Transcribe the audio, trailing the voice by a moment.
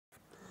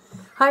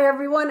Hi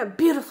everyone, a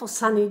beautiful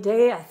sunny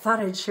day. I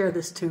thought I'd share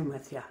this tune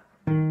with you.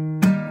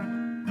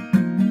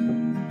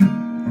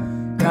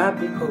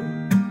 Grab your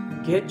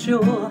coat, get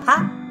your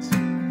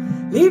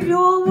hat, leave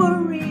your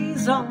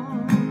worries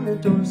on the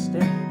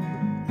doorstep.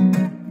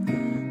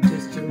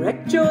 Just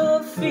direct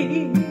your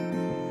feet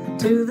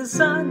to the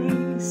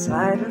sunny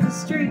side of the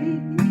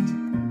street.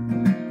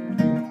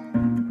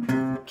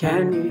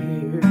 Can you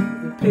hear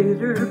the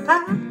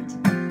pitter-pat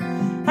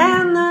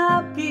and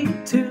the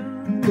beat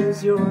tune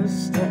is your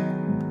step?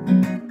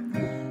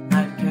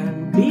 Life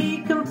can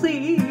be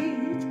complete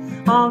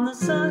on the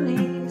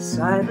sunny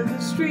side of the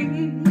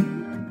street.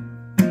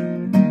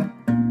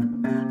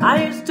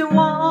 I used to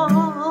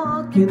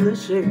walk in the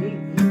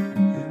shade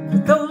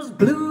with those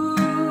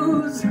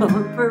blues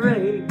on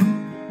parade.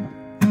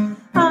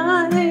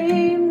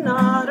 I'm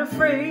not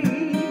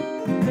afraid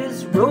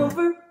this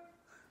rover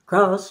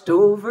crossed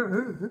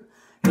over.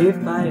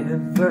 If I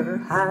ever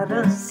had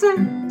a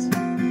cent,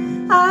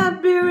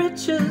 I'd be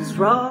rich as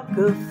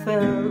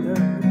Rockefeller.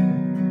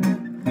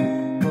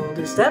 Hold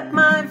to step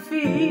my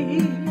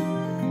feet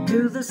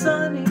to the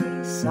sunny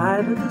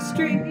side of the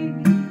street.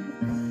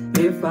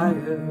 If I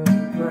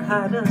ever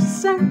had a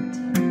cent,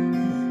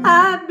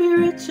 I'd be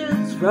rich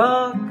as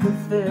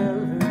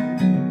Rockefeller.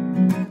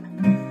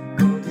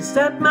 Hold to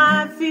step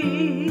my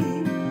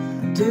feet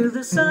to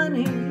the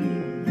sunny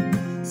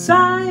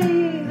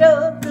side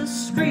of